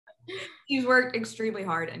She's worked extremely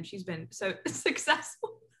hard and she's been so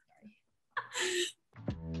successful.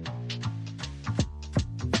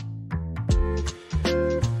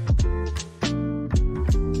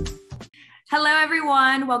 Hello,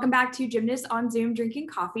 everyone. Welcome back to Gymnasts on Zoom Drinking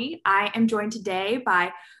Coffee. I am joined today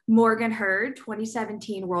by Morgan Hurd,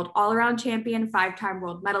 2017 World All-Around Champion, 5-time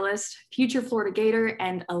World Medalist, future Florida Gator,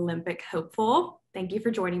 and Olympic hopeful. Thank you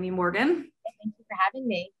for joining me, Morgan. Thank you for having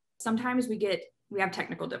me. Sometimes we have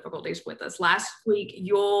technical difficulties with us. Last week,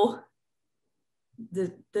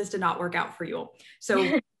 this did not work out for you.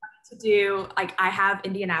 So I have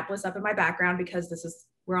Indianapolis up in my background because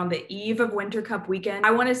we're on the eve of Winter Cup weekend.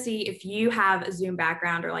 I want to see if you have a Zoom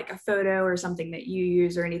background or like a photo or something that you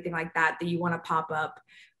use or anything like that you want to pop up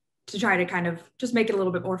to try to kind of just make it a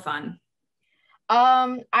little bit more fun.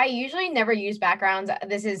 I usually never use backgrounds.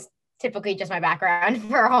 This is typically just my background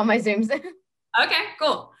for all my Zooms. Okay,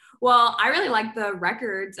 cool. Well, I really like the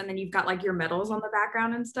records, and then you've got like your medals on the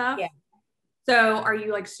background and stuff. Yeah. So are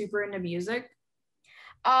you like super into music?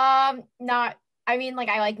 Not, I mean, like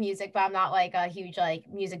I like music, but I'm not like a huge like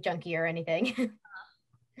music junkie or anything.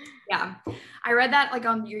 Yeah. I read that like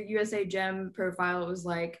on your USA Gym profile. It was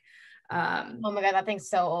like, oh my God, that thing's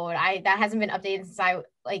so old. That hasn't been updated since I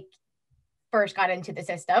like first got into the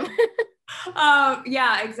system.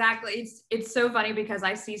 Yeah, exactly. It's so funny because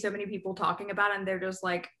I see so many people talking about it and they're just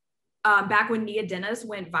like, back when Nia Dennis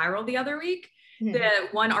went viral the other week, the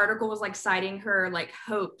one article was like citing her like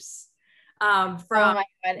hopes from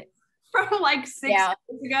like 6 years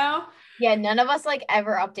ago. Yeah, none of us like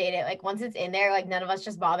ever update it. Like once it's in there, like none of us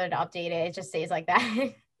just bother to update it. It just stays like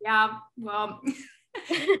that. Yeah, well,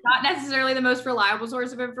 not necessarily the most reliable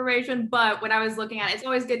source of information, but when I was looking at it, it's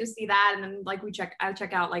always good to see that. And then like I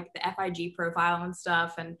check out like the FIG profile and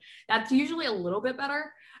stuff, and that's usually a little bit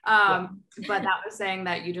better. But that was saying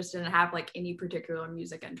that you just didn't have like any particular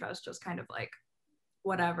music interest, just kind of like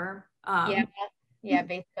whatever. Yeah,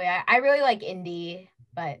 basically. I really like indie,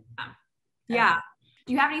 but yeah.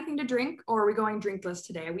 Do you have anything to drink, or are we going drinkless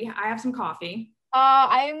today? I have some coffee.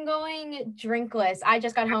 I am going drinkless. I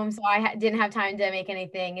just got home, so I didn't have time to make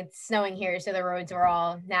anything. It's snowing here, so the roads were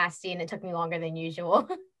all nasty, and it took me longer than usual.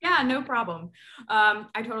 Yeah, no problem.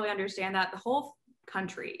 I totally understand that. The whole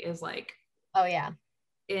country is like, oh yeah,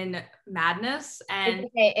 in madness, and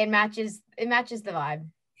it matches the vibe.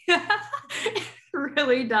 It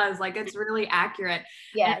really does. Like it's really accurate.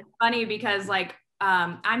 Yeah, and it's funny because like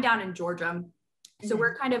I'm down in Georgia, so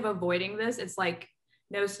we're kind of avoiding this. It's like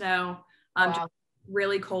no snow, wow.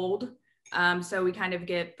 really cold, so we kind of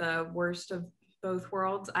get the worst of both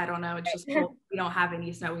worlds. I don't know, it's just cold. We don't have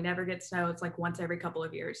any snow. We never get snow. It's like once every couple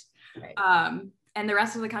of years. Right. And the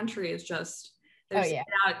rest of the country is just sending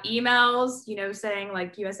out emails, saying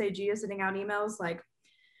like USAG is sending out emails like,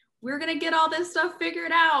 we're gonna get all this stuff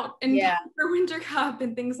figured out and for Winter Cup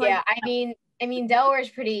and things like that. I mean Delaware's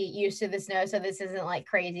pretty used to the snow, so this isn't like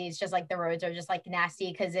crazy. It's just like the roads are just like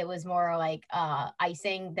nasty because it was more like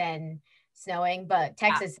icing than snowing, but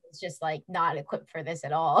Texas is just like not equipped for this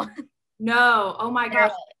at all. No, oh my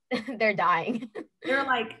gosh, they're dying. They're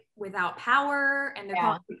like without power, and they're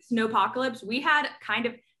called snowpocalypse. We had kind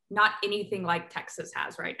of not anything like Texas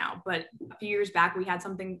has right now, but a few years back we had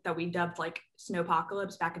something that we dubbed like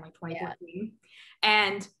snowpocalypse back in like 2014,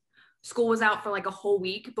 and school was out for like a whole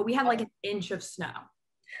week, but we had like an inch of snow.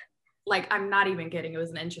 Like I'm not even kidding, it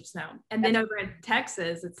was an inch of snow. And then over in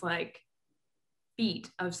Texas it's like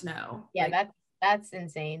feet of snow. Yeah, like, that's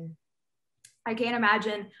insane. I can't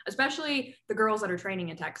imagine, especially the girls that are training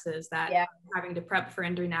in Texas that are having to prep for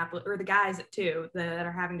Indianapolis, or the guys too that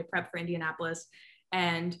are having to prep for Indianapolis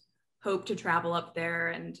and hope to travel up there,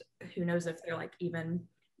 and who knows if they're like even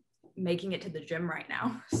making it to the gym right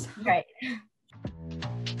now. So. Right.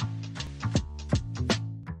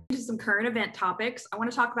 Into some current event topics. I want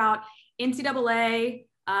to talk about NCAA,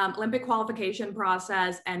 Olympic qualification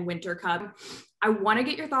process, and Winter Cup. I want to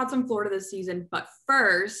get your thoughts on Florida this season, but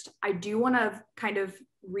first, I do want to kind of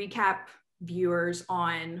recap viewers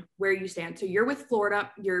on where you stand. So you're with Florida.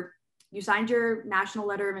 You signed your national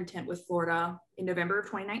letter of intent with Florida in November of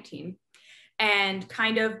 2019. And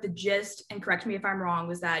kind of the gist, and correct me if I'm wrong,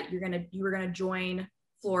 was that you were gonna join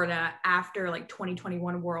Florida after like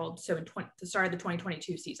 2021 World, so in the start of the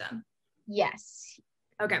 2022 season. Yes.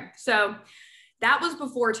 Okay, so that was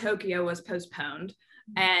before Tokyo was postponed,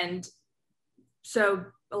 and so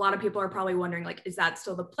a lot of people are probably wondering, like, is that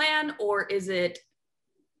still the plan, or is it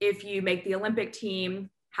if you make the Olympic team,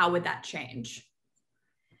 how would that change?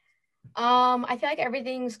 I feel like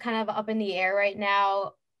everything's kind of up in the air right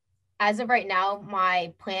now. As of right now,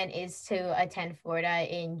 my plan is to attend Florida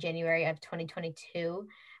in January of 2022,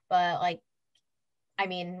 but like I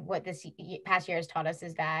mean, what this past year has taught us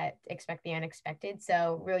is that expect the unexpected.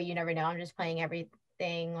 So really, you never know. I'm just playing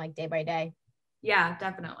everything like day by day. Yeah,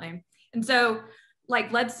 definitely. And so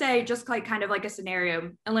like, let's say just like kind of like a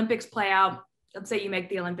scenario, Olympics play out. Let's say you make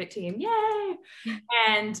the Olympic team. Yay.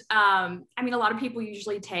 And I mean, a lot of people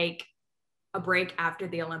usually take a break after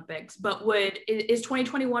the Olympics, but is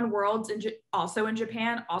 2021 Worlds also in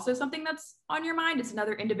Japan also something that's on your mind? It's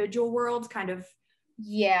another individual Worlds kind of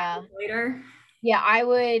later. Yeah, I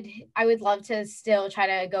would love to still try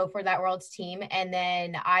to go for that Worlds team. And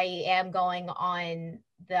then I am going on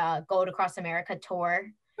the Gold Across America tour.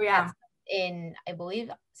 Oh, yeah. That's in, I believe,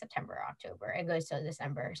 September or October. It goes till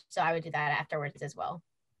December. So I would do that afterwards as well.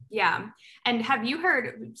 Yeah. And have you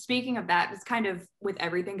heard, speaking of that, it's kind of with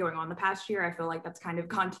everything going on the past year, I feel like that's kind of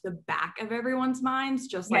gone to the back of everyone's minds,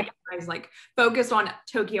 just like everybody's like focused on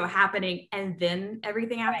Tokyo happening and then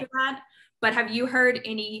everything after that. But have you heard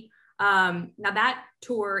any, now that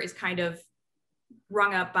tour is kind of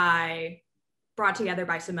brought together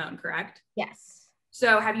by Simone, correct? Yes.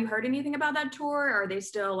 So have you heard anything about that tour? Are they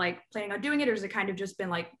still like planning on doing it? Or is it kind of just been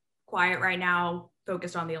like quiet right now,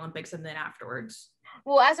 focused on the Olympics and then afterwards?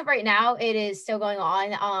 Well, as of right now, it is still going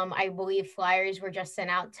on. I believe flyers were just sent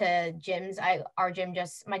out to gyms.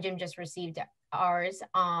 My gym just received ours.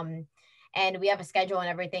 And we have a schedule and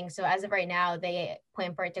everything. So as of right now, they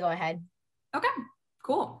plan for it to go ahead. Okay,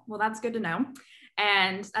 cool. Well, that's good to know.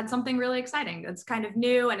 And that's something really exciting. It's kind of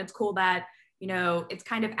new, and it's cool that, you know, it's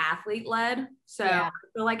kind of athlete led. So I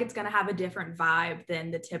feel like it's going to have a different vibe than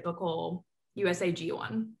the typical USAG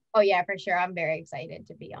one. Oh yeah, for sure. I'm very excited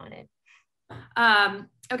to be on it.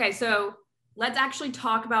 Okay, so let's actually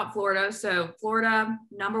talk about Florida. So Florida,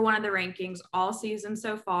 #1 in the rankings all season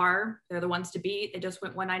so far. They're the ones to beat. They just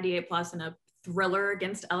went 198 plus in a thriller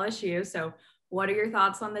against LSU. So what are your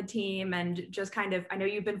thoughts on the team? And just kind of, I know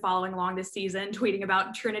you've been following along this season, tweeting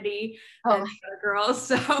about Trinity and the other girls.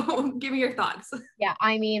 So give me your thoughts. Yeah,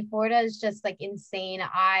 I mean, Florida is just like insane.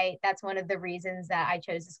 That's one of the reasons that I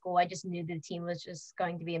chose the school. I just knew the team was just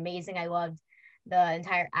going to be amazing. I loved the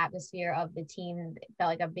entire atmosphere of the team. It felt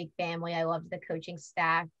like a big family. I loved the coaching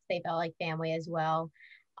staff. They felt like family as well.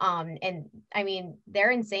 And I mean, they're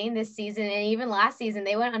insane this season. And even last season,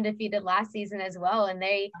 they went undefeated last season as well. And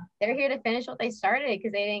they're here to finish what they started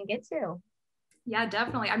because they didn't get to. Yeah,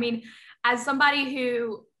 definitely. I mean, as somebody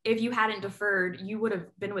who, if you hadn't deferred, you would have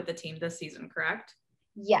been with the team this season, correct?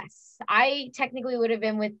 Yes, I technically would have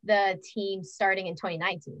been with the team starting in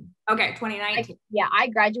 2019. Okay, 2019. I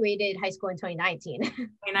graduated high school in 2019.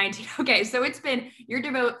 2019. Okay, so you're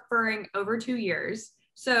deferring over 2 years.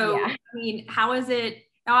 So, I mean, how is it?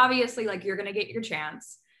 Now, obviously, like, you're going to get your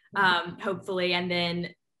chance, hopefully, and then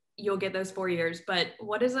you'll get those 4 years. But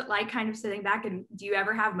what is it like kind of sitting back? And do you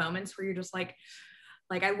ever have moments where you're just like,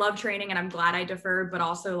 I love training and I'm glad I deferred, but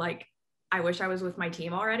also like, I wish I was with my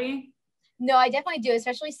team already? No, I definitely do,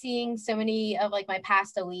 especially seeing so many of like my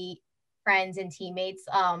past elite friends and teammates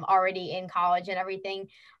already in college and everything.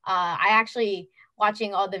 I actually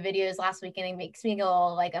watching all the videos last weekend, it makes me a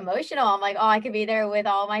little like emotional. I'm like, oh, I could be there with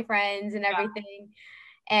all my friends and everything.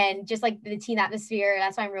 And just like the team atmosphere.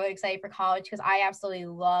 That's why I'm really excited for college, because I absolutely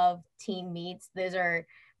love team meets. Those are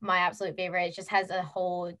my absolute favorite. It just has a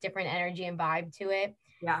whole different energy and vibe to it.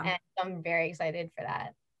 Yeah. And I'm very excited for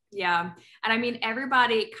that. Yeah. And I mean,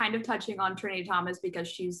 everybody kind of touching on Trinity Thomas because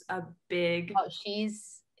she's a big,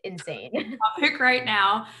 she's insane topic right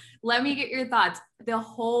now. Let me get your thoughts. The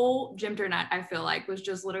whole gym internet, I feel like, was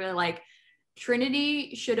just literally like,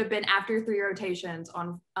 Trinity should have been, after 3 rotations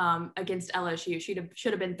on against LSU,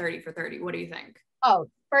 should have been 30 for 30. What do you think? Oh,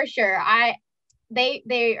 for sure.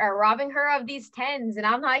 They are robbing her of these 10s, and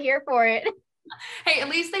I'm not here for it. Hey, at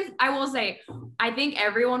least I will say, I think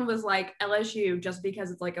everyone was like, LSU, just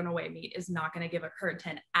because it's like an away meet, is not going to give her a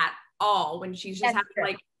 10 at all when she's just having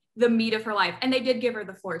like the meet of her life. And they did give her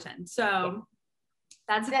the floor 10. So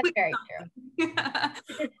that's very true.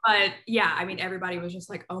 But yeah, I mean, everybody was just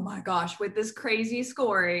like, oh my gosh, with this crazy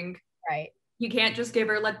scoring, right? You can't just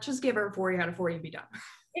let's just give her 40 out of 40 and be done.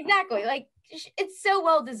 Exactly. Like, it's so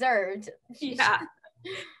well deserved. Yeah.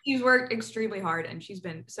 She's worked extremely hard and she's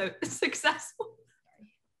been so successful.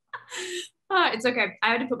 It's okay. I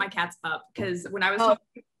had to put my cats up because when I was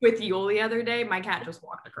talking with Yule the other day, my cat just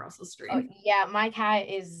walked across the street. Yeah, my cat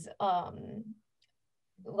is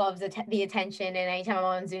loves the attention, and anytime I'm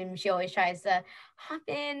on Zoom, she always tries to hop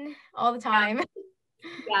in all the time.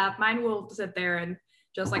 Yeah, mine will sit there and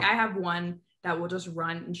just like, I have one that will just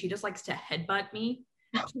run and she just likes to headbutt me.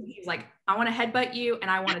 She's like, I want to headbutt you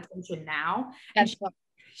and I want attention now. And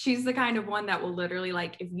she's the kind of one that will literally,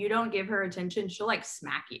 like, if you don't give her attention, she'll like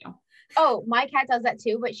smack you. Oh, my cat does that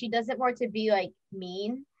too, but she does it more to be like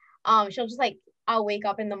mean. She'll just like, I'll wake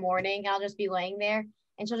up in the morning and I'll just be laying there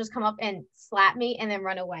and she'll just come up and slap me and then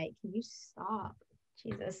run away. Can you stop?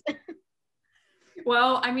 Jesus.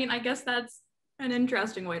 Well, I mean, I guess that's an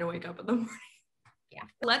interesting way to wake up in the morning. Yeah.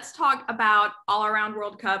 Let's talk about all-around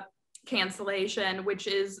World Cup cancellation, which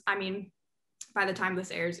is, I mean, by the time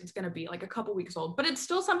this airs, it's going to be like a couple weeks old, but it's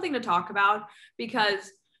still something to talk about because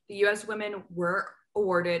the U.S. women were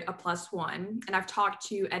awarded a +1. And I've talked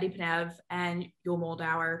to Eddie Pnev and Yul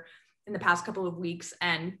Moldauer in the past couple of weeks.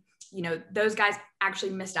 And, you know, those guys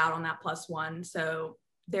actually missed out on that +1. So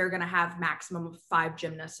they're going to have maximum of 5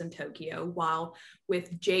 gymnasts in Tokyo, while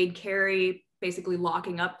with Jade Carey basically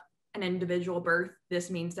locking up an individual berth, this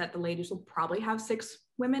means that the ladies will probably have 6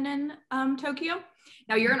 women in Tokyo.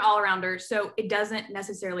 Now you're an all-arounder, so it doesn't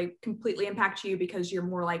necessarily completely impact you because you're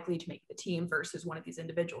more likely to make the team versus one of these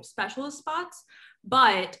individual specialist spots.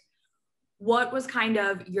 But what was kind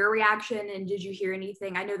of your reaction, and did you hear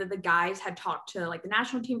anything? I know that the guys had talked to like the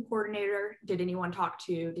national team coordinator. Did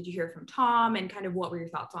you hear from Tom, and kind of what were your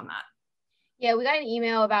thoughts on that? Yeah, we got an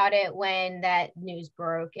email about it when that news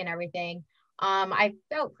broke and everything. I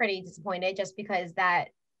felt pretty disappointed just because that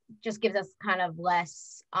just gives us kind of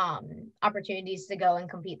less opportunities to go and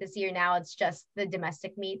compete this year. Now it's just the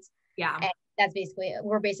domestic meets. Yeah. And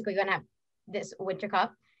we're basically going to have this Winter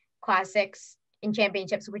Cup, Classics, and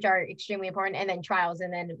Championships, which are extremely important, and then trials.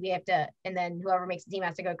 And then whoever makes the team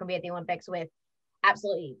has to go compete at the Olympics with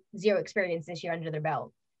absolutely zero experience this year under their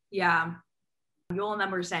belt. Yeah. Yul and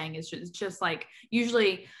them were saying it's just like,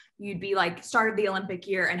 usually you'd be like started the Olympic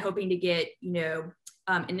year and hoping to get, you know,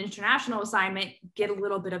 an international assignment, get a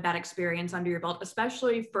little bit of that experience under your belt,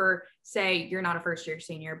 especially for, say, you're not a first-year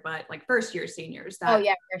senior, but like first-year seniors that, oh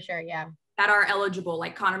yeah, for sure, yeah, that are eligible,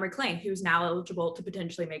 like Connor McLean, who's now eligible to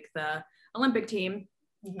potentially make the Olympic team.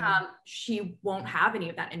 Mm-hmm. She won't have any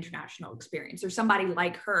of that international experience, or somebody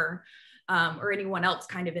like her, or anyone else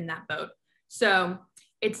kind of in that boat. So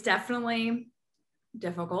it's definitely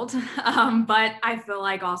difficult, but I feel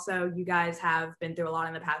like also you guys have been through a lot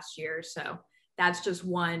in the past year, so that's just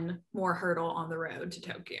one more hurdle on the road to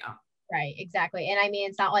Tokyo. Right, exactly. And I mean,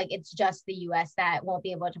 it's not like it's just the US that won't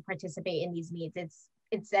be able to participate in these meets.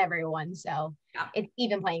 It's everyone. So yeah. It's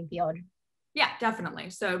even playing field. Yeah, definitely.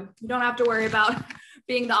 So you don't have to worry about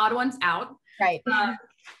being the odd ones out. Right.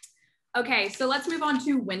 Okay, so let's move on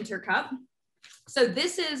to Winter Cup. So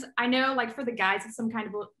this is, I know like for the guys, it's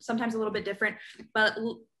sometimes a little bit different, but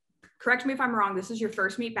correct me if I'm wrong. This is your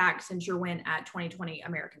first meet back since your win at 2020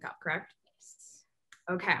 American Cup, correct?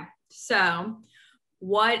 Okay, so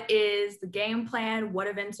what is the game plan? What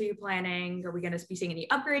events are you planning? Are we going to be seeing any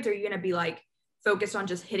upgrades? Or are you going to be like focused on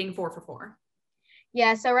just hitting 4 for 4?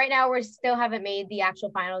 Yeah, so right now we still haven't made the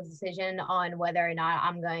actual final decision on whether or not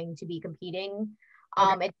I'm going to be competing.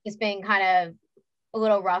 Okay. It's just been kind of a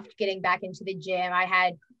little rough getting back into the gym. I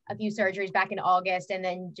had a few surgeries back in August, and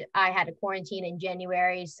then I had a quarantine in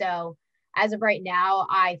January. So as of right now,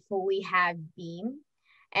 I fully have beam.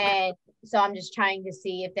 And so I'm just trying to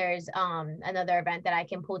see if there's another event that I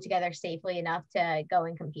can pull together safely enough to go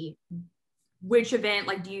and compete. Which event,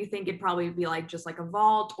 like, do you think it'd probably be like just like a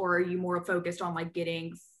vault, or are you more focused on like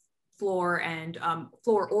getting floor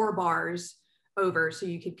or bars over so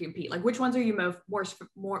you could compete? Like, which ones are you most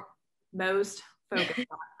focused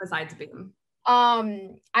on besides beam?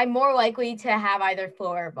 I'm more likely to have either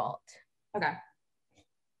floor or vault. Okay.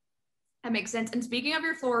 That makes sense. And speaking of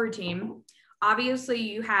your floor routine, obviously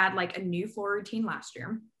you had like a new floor routine last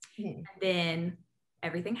year, mm-hmm. and then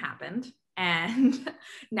everything happened, and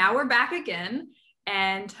now we're back again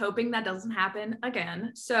and hoping that doesn't happen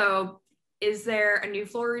again. So is there a new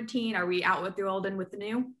floor routine? Are we out with the old and with the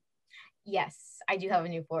new? Yes, I do have a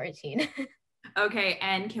new floor routine. Okay,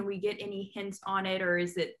 and can we get any hints on it, or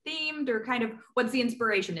is it themed, or kind of what's the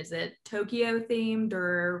inspiration? Is it Tokyo themed,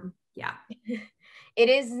 or yeah? It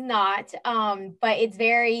is not, but it's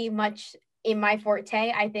very much in my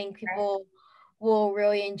forte. I think people will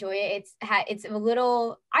really enjoy it. It's a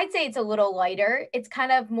little, I'd say it's a little lighter. It's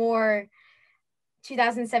kind of more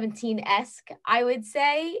 2017-esque, I would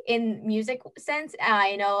say, in music sense.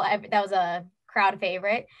 I know that was a crowd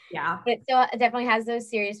favorite. Yeah. It still definitely has those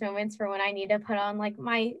serious moments for when I need to put on like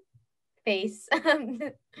my face.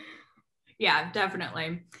 Yeah,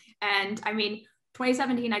 definitely. And I mean,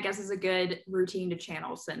 2017, I guess, is a good routine to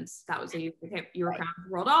channel since that was you were crowned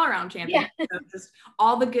world all-around champion. Yeah. So just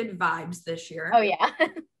all the good vibes this year. Oh yeah.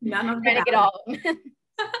 None of trying to get all of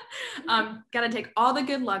them. Gotta take all the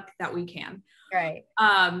good luck that we can. Right.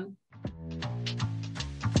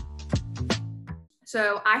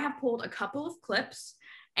 So I have pulled a couple of clips,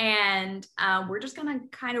 And we're just gonna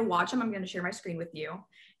kind of watch them. I'm gonna share my screen with you.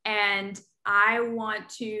 And I want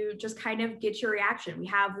to just kind of get your reaction. We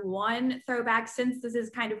have one throwback since this is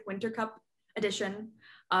kind of Winter Cup edition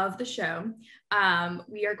of the show.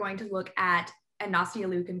 We are going to look at, and Nastia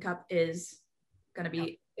Liukin Cup is going to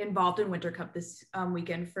be involved in Winter Cup this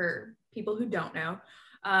weekend for people who don't know.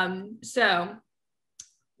 So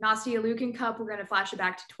Nastia Liukin Cup, we're going to flash it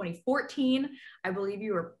back to 2014. I believe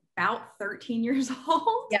you were about 13 years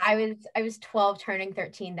old. Yeah, I was 12 turning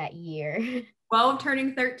 13 that year. 12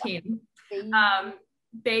 turning 13.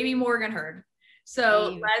 Baby Morgan Hurd.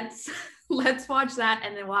 So let's watch that,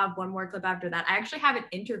 and then we'll have one more clip after that. I actually have an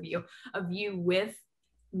interview of you with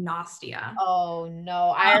Nastia. Oh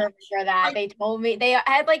no, I remember that. They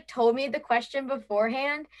had like told me the question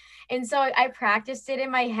beforehand, and so I practiced it in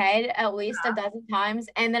my head at least a dozen times,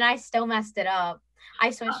 and then I still messed it up. I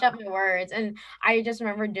switched up my words, and I just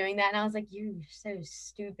remember doing that, and I was like, "You're so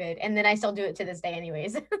stupid," and then I still do it to this day,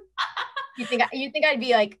 anyways. You think I'd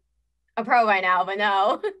be like a pro by now, but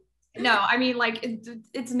no. No, I mean, like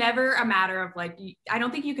it's never a matter of like I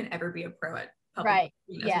don't think you can ever be a pro at public. Right.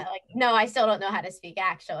 Yeah. Like no, I still don't know how to speak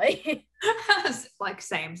actually. Like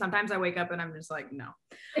same. Sometimes I wake up and I'm just like no.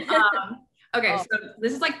 Okay, so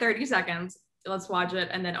this is like 30 seconds. Let's watch it,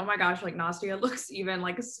 and then oh my gosh, like Nastia looks even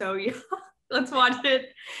like so young. Let's watch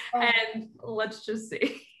it, and let's just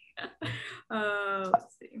see.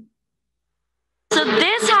 Let's see. So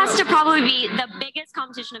this has to probably be the biggest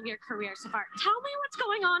competition of your career so far. Tell me what's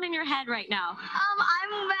going on in your head right now.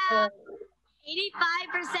 I'm about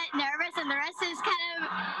 85% nervous, and the rest is kind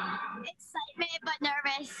of excitement but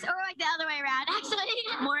nervous, or like the other way around, actually.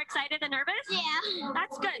 More excited than nervous? Yeah.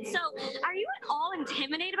 That's good. So are you at all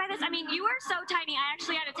intimidated by this? I mean, you are so tiny, I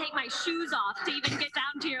actually had to take my shoes off to even get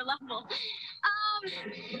down to your level. Not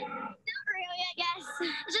really, I guess.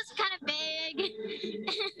 It's just kind of big.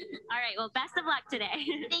 All right, well, best of luck today.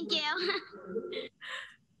 Thank you.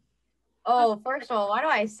 Oh, first of all, why do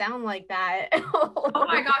I sound like that? Oh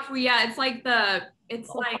my gosh, well, yeah, it's like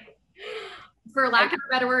for lack of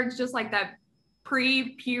a better word, it's just like that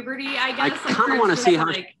pre-puberty, I guess. I kind of want to see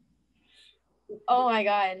how. Oh my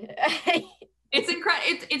god.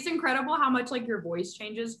 It's incredible how much like your voice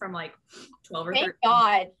changes from like 12 or 13.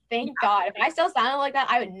 Thank God. If I still sounded like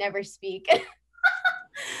that, I would never speak.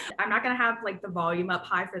 I'm not gonna have like the volume up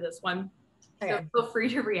high for this one. So feel free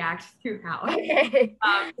to react throughout. Okay.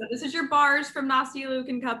 So this is your bars from Nastia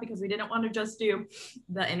Liukin Cup because we didn't want to just do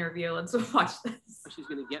the interview. Let's watch this. She's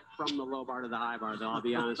going to get from the low bar to the high bar, though, I'll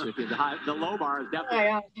be honest with you. The low bar is definitely. Oh my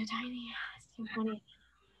God, you're tiny. It's so funny.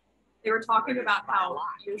 They were talking about how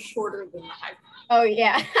you're shorter than the high bar. Oh,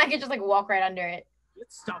 yeah. I could just like walk right under it.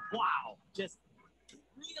 Good stuff. Wow. Just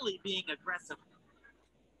really being aggressive.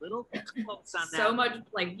 Little close on that. So much,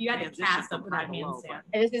 like, you had to cast up with that handstand.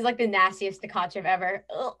 This is like the nastiest Takachev ever.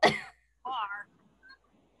 Far.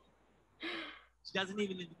 She doesn't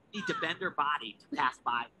even need to bend her body to pass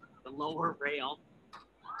by the lower rail.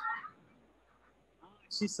 Oh,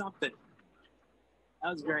 she's something. That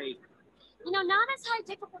was great. You know, not as high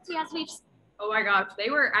difficulty as we've. Oh my gosh, they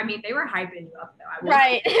were hyping you up though.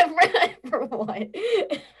 Right. For what?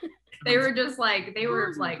 They were like,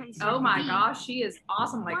 oh my gosh, she is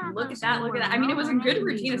awesome. Like, look at that, look at that. I mean, it was a good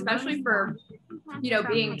routine, especially for,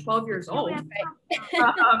 being 12 years old.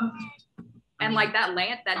 And like that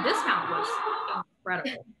dismount was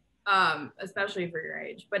incredible, especially for your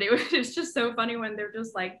age. But it's just so funny when they're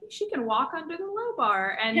just like, she can walk under the low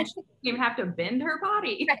bar and she doesn't even have to bend her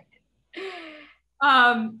body.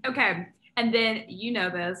 Okay. And then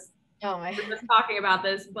this. Oh my. We're just talking about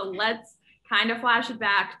this, but let's kind of flash it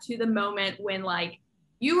back to the moment when like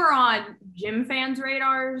you were on gym fans'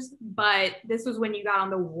 radars, but this was when you got on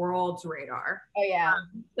the world's radar. Oh yeah.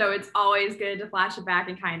 So it's always good to flash it back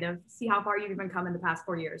and kind of see how far you've even come in the past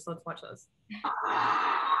 4 years. So let's watch this.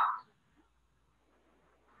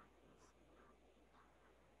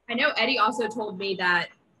 I know Eddie also told me that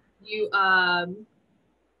you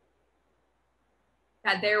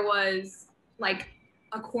that there was like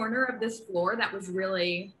a corner of this floor that was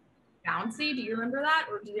really bouncy. Do you remember that,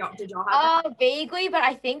 or did y'all have that? Vaguely, but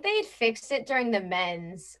I think they had fixed it during the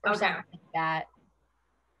men's or something like that.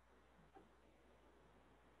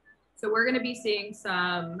 So we're gonna be seeing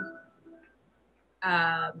some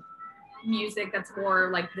music that's more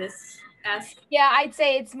like this-esque. Yeah, I'd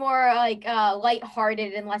say it's more like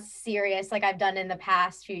lighthearted and less serious, like I've done in the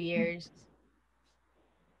past few years.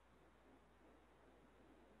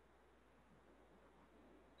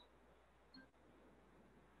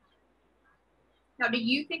 Now, do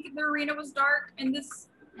you think the arena was dark in this?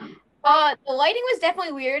 The lighting was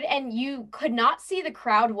definitely weird, and you could not see the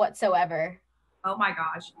crowd whatsoever. Oh my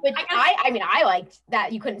gosh. Which I mean, I liked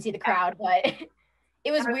that you couldn't see the crowd, but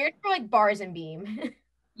it was weird for like bars and beam.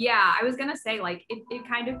 Yeah, I was gonna say like it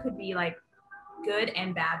kind of could be like good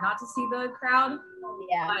and bad not to see the crowd.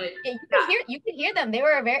 Yeah, but, you could hear them.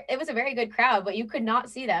 It was a very good crowd, but you could not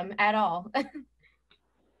see them at all.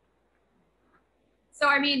 So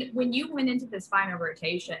I mean, when you went into this final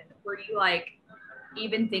rotation, were you like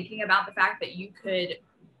even thinking about the fact that you could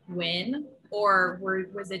win, or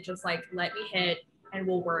was it just like let me hit and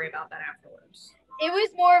we'll worry about that afterwards? It was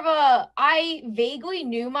more of I vaguely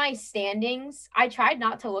knew my standings. I tried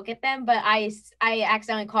not to look at them, but I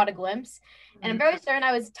accidentally caught a glimpse. And I'm very certain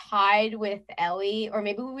I was tied with Ellie, or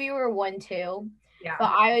maybe we were 1-2. Yeah.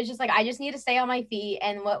 But I was just like, I just need to stay on my feet,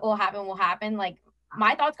 and what will happen will happen. Like,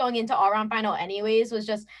 my thoughts going into all-around final anyways was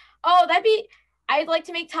just, oh, I'd like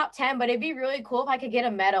to make top 10, but it'd be really cool if I could get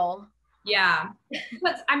a medal. Yeah.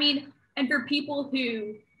 But I mean, and for people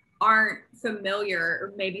who aren't familiar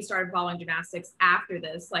or maybe started following gymnastics after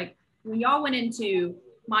this, like when y'all went into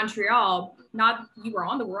Montreal, not you were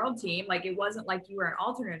on the world team, like it wasn't like you were an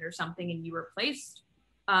alternate or something and you replaced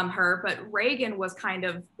her, but Reagan was kind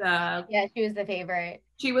of she was the favorite.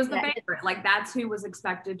 She was the favorite. Like that's who was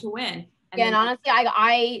expected to win. And honestly,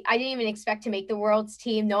 I didn't even expect to make the world's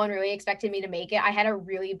team. No one really expected me to make it. I had a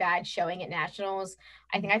really bad showing at nationals.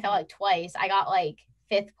 I think I fell like twice. I got like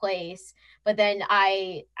 5th place, but then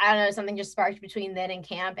I don't know, something just sparked between then and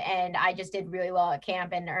camp, and I just did really well at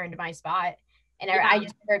camp and earned my spot. And I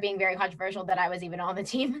just remember being very controversial that I was even on the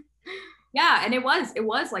team. Yeah, and it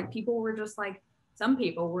was like people were just like, some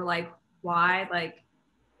people were like, why? Like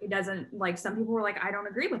it doesn't, like some people were like, I don't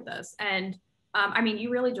agree with this. And I mean, you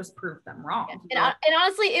really just proved them wrong. And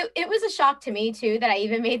honestly, it was a shock to me too that I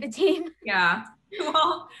even made the team. Yeah.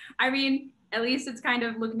 Well, I mean, at least it's kind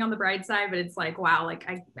of looking on the bright side, but it's like, wow, like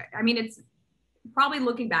I mean, it's probably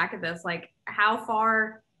looking back at this, like how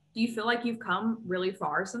far do you feel like you've come really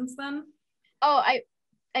far since then? Oh,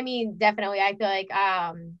 I mean, definitely. I feel like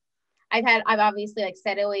I've obviously like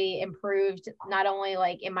steadily improved, not only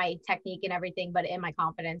like in my technique and everything, but in my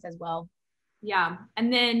confidence as well. Yeah.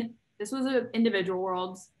 And then this was an individual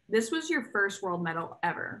worlds. This was your first world medal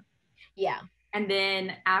ever. Yeah. And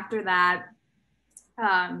then after that,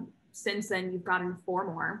 since then you've gotten 4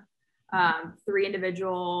 more, 3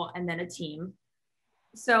 individual and then a team.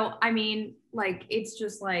 So, I mean, like, it's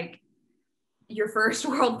just like your first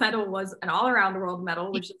world medal was an all around the world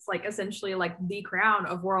medal, which is like essentially like the crown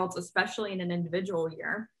of worlds, especially in an individual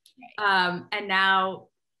year. And now,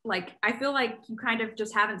 like, I feel like you kind of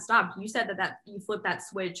just haven't stopped. You said that you flipped that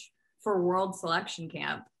switch for world selection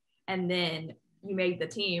camp and then you made the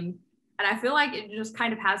team. And I feel like it just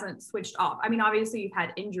kind of hasn't switched off. I mean, obviously you've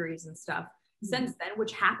had injuries and stuff since then,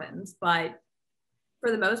 which happens, but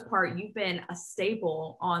for the most part, you've been a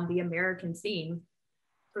staple on the American scene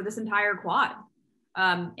for this entire quad.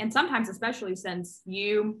 And sometimes, especially since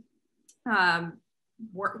you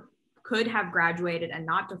could have graduated and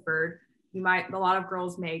not deferred, a lot of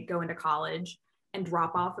girls may go into college and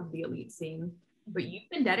drop off of the elite scene, but you've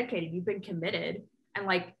been dedicated, you've been committed. And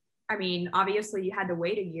like, I mean, obviously you had to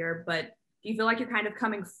wait a year, but do you feel like you're kind of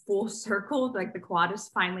coming full circle? Like the quad is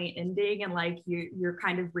finally ending and like you're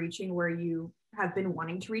kind of reaching where you have been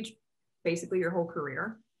wanting to reach basically your whole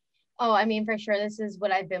career? Oh, I mean, for sure. This is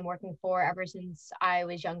what I've been working for ever since I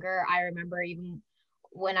was younger. I remember even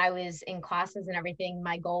when I was in classes and everything,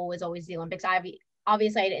 my goal was always the Olympics.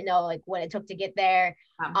 Obviously I didn't know like what it took to get there.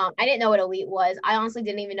 I didn't know what elite was. I honestly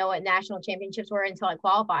didn't even know what national championships were until I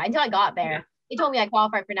qualified, until I got there. Yeah. They told me I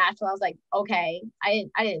qualified for national. I was like, okay, I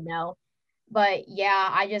didn't know. But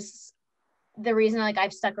yeah, the reason like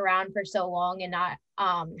I've stuck around for so long and not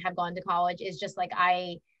have gone to college is just like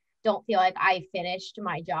I don't feel like I finished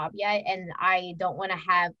my job yet, and I don't want to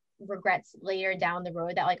have regrets later down the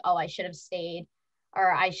road that like, oh, I should have stayed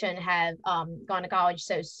or I shouldn't have gone to college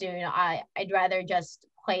so soon. I'd rather just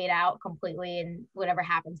play it out completely and whatever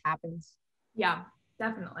happens, happens. Yeah,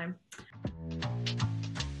 definitely.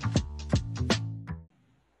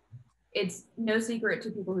 It's no secret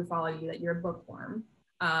to people who follow you that you're a bookworm.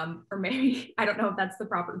 Or maybe, I don't know if that's the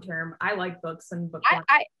proper term. I like books and bookworm.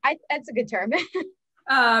 That's a good term.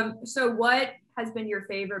 So what has been your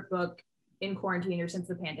favorite book in quarantine or since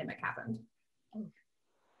the pandemic happened? Hold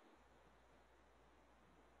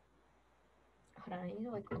on, I need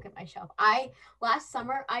to like look at my shelf. Last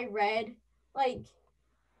summer I read like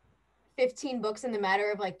 15 books in the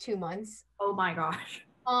matter of like 2 months. Oh my gosh.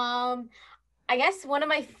 I guess one of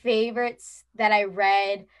my favorites that I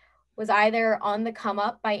read was either On the Come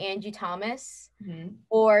Up by Angie Thomas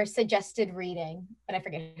or Suggested Reading, but I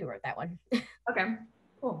forget who wrote that one. Okay,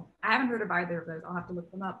 cool. I haven't heard of either of those. I'll have to look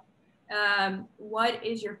them up. What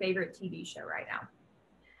is your favorite TV show right now?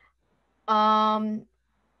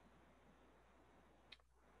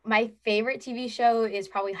 My favorite TV show is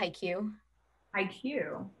probably Haikyuu.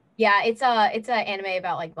 Haikyuu. Yeah, it's a anime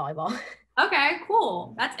about like volleyball. Okay,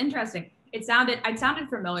 cool. That's interesting. It sounded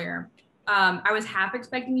familiar. I was half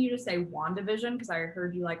expecting you to say WandaVision because I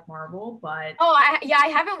heard you like Marvel, but I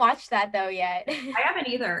haven't watched that though yet. I haven't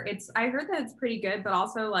either. I heard that it's pretty good, but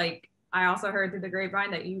also like I also heard through the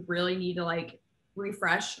grapevine that you really need to like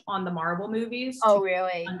refresh on the Marvel movies to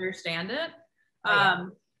really? understand it. Yeah.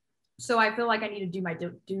 So I feel like I need to do my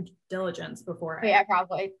due diligence before. Yeah,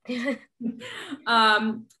 probably.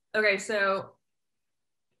 Okay, so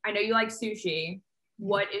I know you like sushi.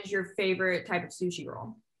 What is your favorite type of sushi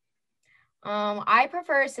roll? I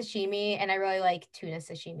prefer sashimi, and I really like tuna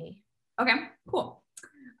sashimi. Okay, cool.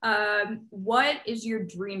 What is your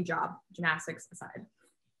dream job, gymnastics aside?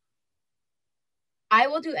 I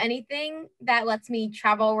will do anything that lets me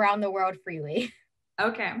travel around the world freely.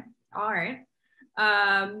 Okay, all right.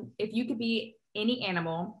 If you could be any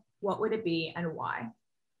animal, what would it be and why?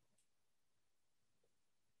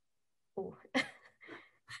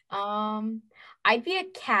 I'd be a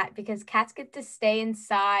cat because cats get to stay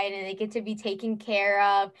inside and they get to be taken care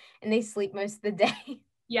of and they sleep most of the day.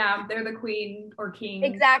 Yeah, they're the queen or king.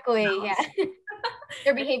 Exactly. Yeah.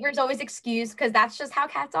 Their behavior is always excused because that's just how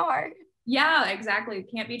cats are. Yeah, exactly.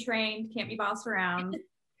 Can't be trained, can't be bossed around.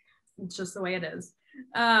 It's just the way it is.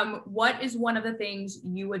 What is one of the things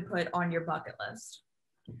you would put on your bucket list?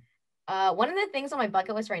 One of the things on my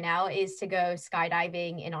bucket list right now is to go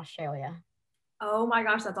skydiving in Australia. Oh my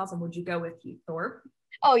gosh, that's awesome. Would you go with Keith Thorpe?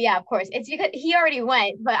 Oh yeah, of course. It's because he already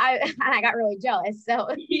went, but I got really jealous. So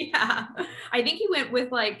yeah, I think he went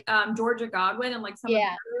with like Georgia Godwin and like some of the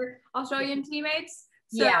other Australian teammates.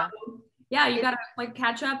 So yeah, you gotta like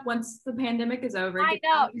catch up once the pandemic is over. I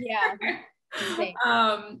know. Yeah.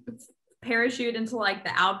 Parachute into like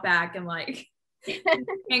the outback and like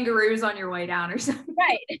kangaroos on your way down or something.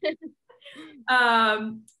 Right.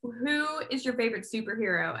 Who is your favorite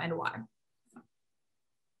superhero and why?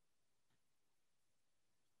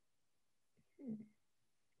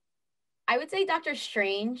 I would say Doctor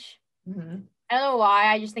Strange. Mm-hmm. I don't know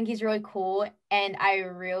why. I just think he's really cool, and I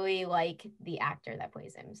really like the actor that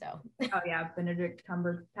plays him. So. Oh yeah, Benedict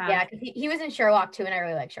Cumberbatch. Yeah, because he was in Sherlock too, and I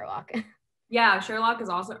really like Sherlock. Yeah, Sherlock is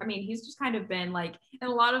also. I mean, he's just kind of been like in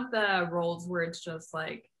a lot of the roles where it's just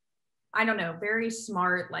like, I don't know, very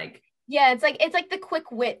smart. Like. Yeah, it's like the quick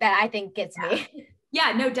wit that I think gets me.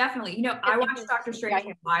 Yeah, no, definitely. You know, I watched Doctor Strange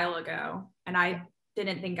a while ago, and I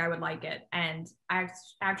didn't think I would like it, and I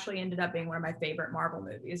actually ended up being one of my favorite Marvel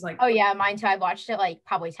movies. Like, oh yeah, mine too. I watched it like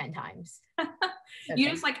probably 10 times.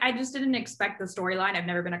 I just didn't expect the storyline. I've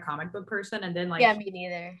never been a comic book person, and then like, yeah, me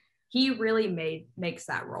neither. He really makes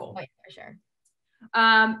that role. Oh, yeah, for sure.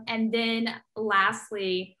 And then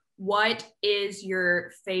lastly, what is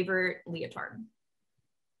your favorite leotard?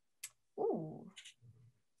 Ooh.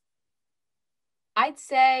 I'd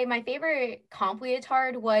say my favorite comp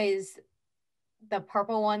leotard was the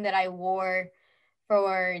purple one that I wore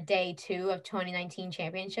for day 2 of 2019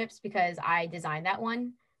 championships because I designed that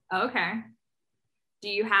one. Okay. Do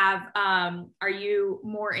you have, are you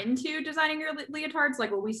more into designing your leotards? Like,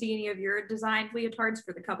 will we see any of your designed leotards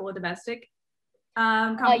for the couple of domestic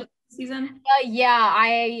season? Yeah,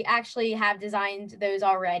 I actually have designed those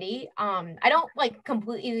already. I don't like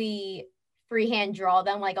completely freehand draw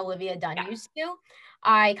them like Olivia Dunn used to.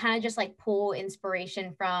 I kind of just like pull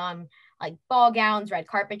inspiration from like ball gowns, red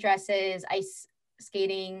carpet dresses, ice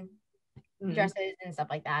skating dresses, and stuff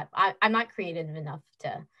like that. I'm not creative enough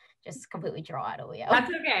to just completely draw out a Leo.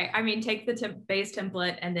 That's okay. I mean, take the base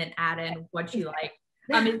template and then add in what you like.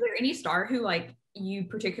 Is there any star who like you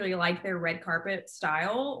particularly like their red carpet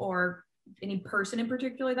style, or any person in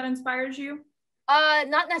particular that inspires you?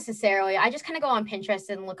 Not necessarily. I just kind of go on Pinterest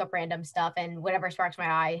and look up random stuff and whatever sparks my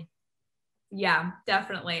eye. Yeah,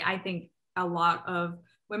 definitely. I think a lot of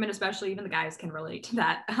women, especially even the guys, can relate to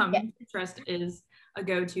that. Pinterest is a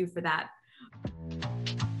go-to for that.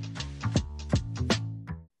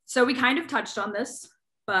 So we kind of touched on this,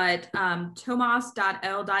 but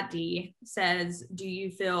Tomas.L.D says, do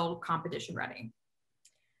you feel competition ready?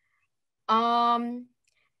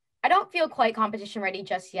 I don't feel quite competition ready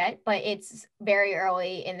just yet, but it's very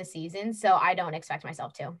early in the season, so I don't expect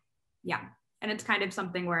myself to. Yeah. And it's kind of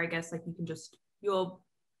something where I guess like you'll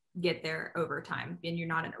get there over time and you're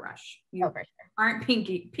not in a rush. You for sure. Aren't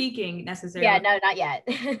peaking necessarily. Yeah, no, not yet.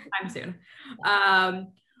 Time soon.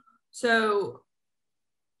 So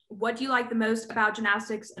what do you like the most about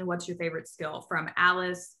gymnastics, and what's your favorite skill? From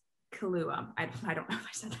Alice Kalua. I don't know if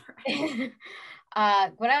I said that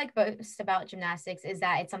What I like most about gymnastics is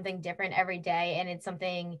that it's something different every day, and it's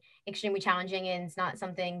something extremely challenging, and it's not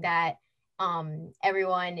something that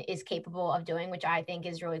everyone is capable of doing, which I think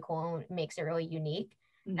is really cool and makes it really unique.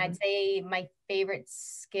 Mm-hmm. And I'd say my favorite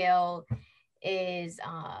skill is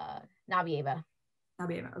Nabieva.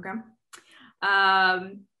 Nabieva, okay.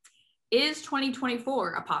 Is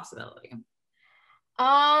 2024 a possibility?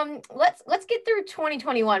 Let's get through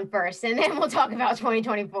 2021 first, and then we'll talk about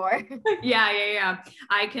 2024. Yeah.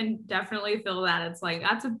 I can definitely feel that. It's like,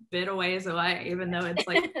 that's a bit a ways away, even though it's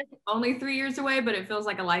like only 3 years away, but it feels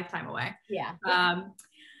like a lifetime away. Yeah.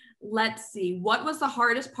 Let's see. What was the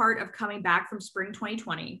hardest part of coming back from spring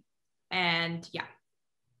 2020? And yeah.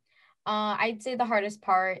 I'd say the hardest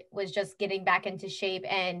part was just getting back into shape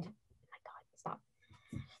and, oh my God, stop.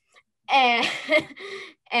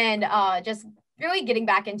 And just really getting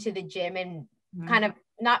back into the gym and kind of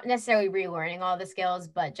not necessarily relearning all the skills,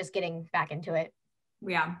 but just getting back into it.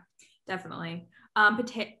 Yeah, definitely.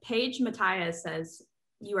 Paige Matthias says,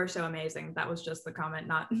 "You are so amazing." That was just the comment,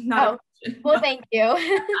 not a question. Well, thank you.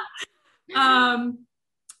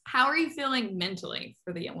 How are you feeling mentally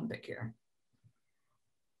for the Olympic year?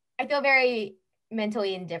 I feel very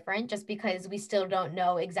mentally indifferent just because we still don't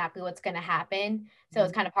know exactly what's going to happen. So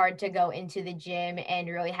it's kind of hard to go into the gym and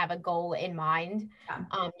really have a goal in mind,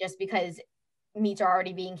 just because meets are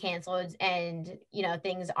already being canceled and, you know,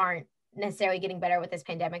 things aren't necessarily getting better with this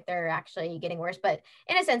pandemic. They're actually getting worse, but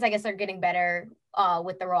in a sense, I guess they're getting better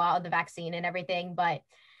with the rollout of the vaccine and everything. But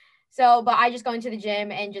I just go into the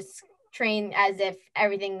gym and just train as if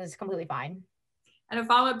everything is completely fine. And a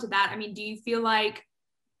follow-up to that, I mean, do you feel like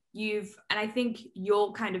and I think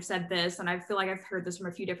you'll kind of said this, and I feel like I've heard this from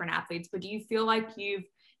a few different athletes, but do you feel like you've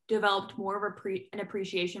developed more of an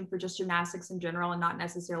appreciation for just gymnastics in general and not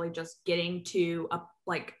necessarily just getting to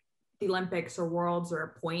like the Olympics or Worlds or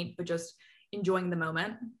a point, but just enjoying the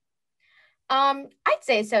moment? I'd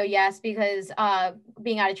say so, yes, because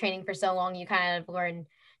being out of training for so long, you kind of learn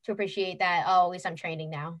to appreciate that, oh, at least I'm training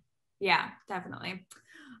now. Yeah, definitely.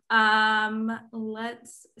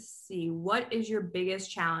 Let's see. What is your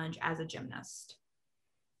biggest challenge as a gymnast?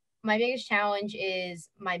 My biggest challenge is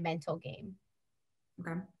my mental game.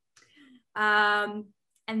 Okay. And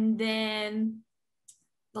then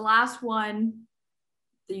the last one,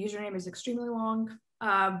 the username is extremely long,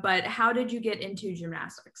 but how did you get into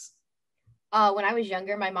gymnastics? When I was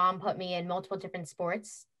younger, my mom put me in multiple different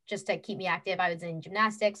sports just to keep me active. I was in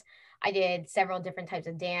gymnastics. I did several different types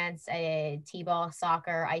of dance. I did t-ball,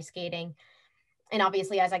 soccer, ice skating. And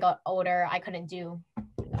obviously, as I got older, I couldn't do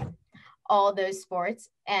all those sports.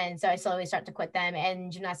 And so I slowly started to quit them.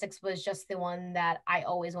 And gymnastics was just the one that I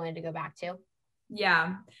always wanted to go back to.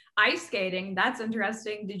 Yeah. Ice skating. That's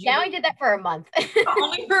interesting. Did you? Yeah, I only did that for a month.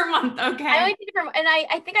 Only for a month. Okay. I only did it and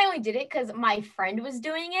I think I only did it because my friend was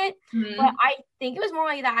doing it. Mm-hmm. But I think it was more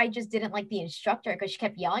like that I just didn't like the instructor because she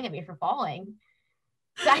kept yelling at me for falling.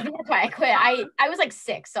 So I think that's why I quit. I was like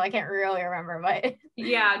 6, so I can't really remember, but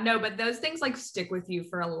yeah, no, but those things like stick with you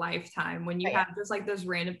for a lifetime when you have just like those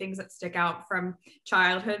random things that stick out from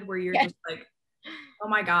childhood where you're just like, oh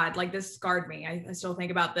my God, like this scarred me. I still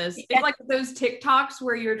think about this. Yeah. It's like those TikToks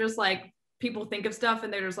where you're just like, people think of stuff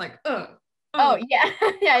and they're just like, oh yeah.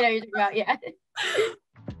 Yeah, I know you're talking about, yeah.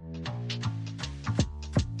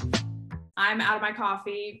 I'm out of my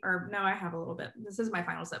coffee, or no, I have a little bit. This is my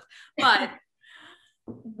final sip, but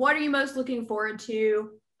what are you most looking forward to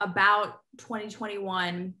about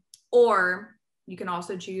 2021? Or you can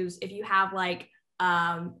also choose if you have like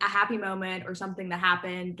a happy moment or something that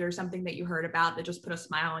happened or something that you heard about that just put a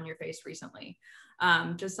smile on your face recently.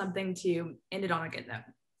 Just something to end it on a good note.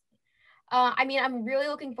 I mean, I'm really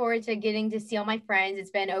looking forward to getting to see all my friends. It's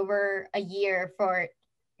been over a year for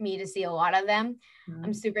me to see a lot of them. Mm-hmm.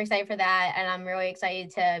 I'm super excited for that. And I'm really excited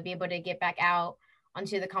to be able to get back out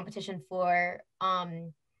onto the competition floor,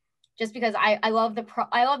 just because I love the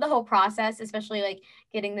whole process, especially like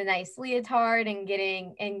getting the nice leotard and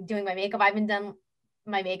doing my makeup. I haven't done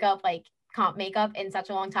my makeup, like comp makeup, in such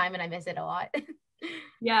a long time, and I miss it a lot.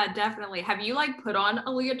 Yeah, definitely. Have you like put on a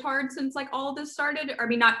leotard since like all of this started? Or, I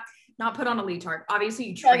mean, not put on a leotard. Obviously,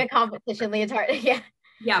 you tried. Like a competition leotard.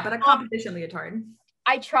 Yeah, but a competition leotard.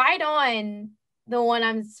 I tried on the one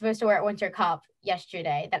I'm supposed to wear at Winter Cup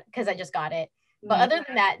yesterday, because I just got it. But other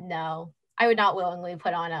than that, no, I would not willingly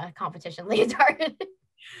put on a competition leotard.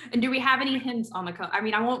 And do we have any hints on the I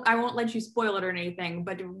mean, I won't let you spoil it or anything,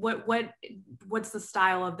 but what's the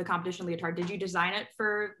style of the competition leotard? Did you design it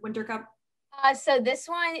for Winter Cup? So this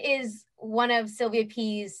one is one of Sylvia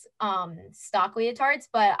P's stock leotards,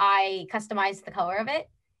 but I customized the color of it.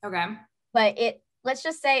 Okay. But let's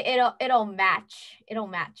just say it'll match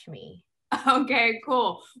me. Okay,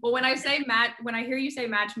 cool. Well, when I hear you say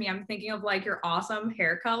match me, I'm thinking of like your awesome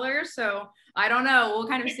hair color. So I don't know. We'll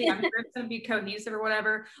kind of see. I'm sure it's going to be cohesive or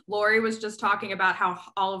whatever. Lori was just talking about how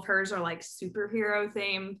all of hers are like superhero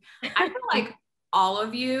themed. I feel like all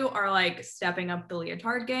of you are like stepping up the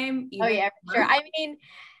leotard game. Oh yeah, for sure. I mean,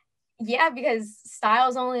 yeah, because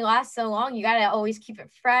styles only last so long. You got to always keep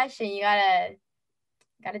it fresh, and you got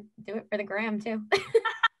to do it for the gram too.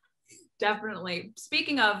 Definitely.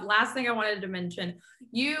 Speaking of, last thing I wanted to mention,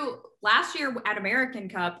 you last year at American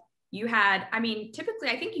Cup, you had, I mean, typically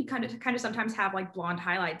I think you kind of sometimes have like blonde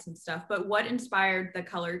highlights and stuff, but what inspired the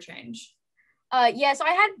color change? Yeah, so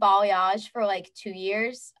I had balayage for like 2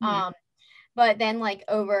 years. But then like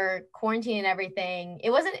over quarantine and everything,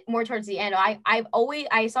 it wasn't more towards the end.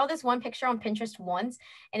 I saw this one picture on Pinterest once,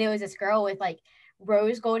 and it was this girl with like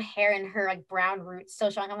rose gold hair and her like brown roots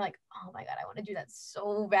still showing. I'm like, oh my God, I want to do that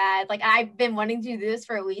so bad. Like I've been wanting to do this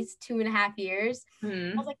for at least 2.5 years.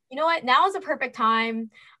 I was like, you know what? Now is the perfect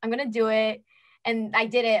time. I'm going to do it. And I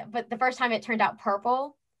did it. But the first time it turned out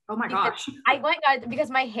purple. Oh my gosh.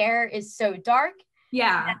 Because my hair is so dark.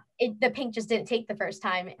 Yeah. The pink just didn't take the first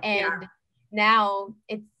time. And now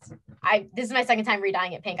this is my second time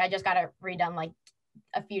redyeing it pink. I just got it redone like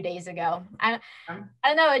a few days ago. I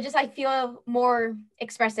don't know. I feel more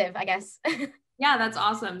expressive, I guess. Yeah, that's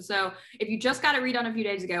awesome. So if you just got it redone a few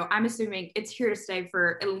days ago, I'm assuming it's here to stay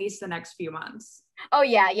for at least the next few months. Oh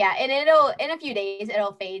yeah. And in a few days,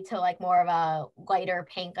 it'll fade to like more of a lighter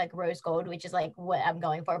pink, like rose gold, which is like what I'm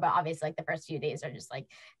going for. But obviously like the first few days are just like,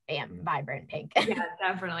 bam, vibrant pink. Yeah,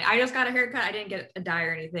 definitely. I just got a haircut. I didn't get a dye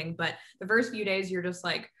or anything, but the first few days you're just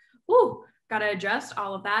like, whoo, got to adjust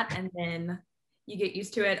all of that. And then you get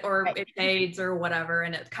used to it, or it fades or whatever.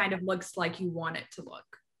 And it kind of looks like you want it to look.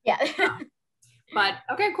 Yeah. But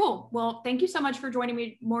okay, cool. Well, thank you so much for joining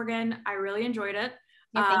me, Morgan. I really enjoyed it.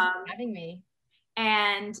 Yeah, thank you for having me.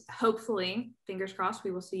 And hopefully, fingers crossed,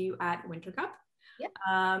 we will see you at Winter Cup. Yep.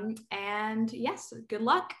 And yes, good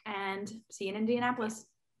luck and see you in Indianapolis.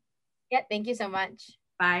 Yeah, thank you so much.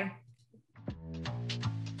 Bye.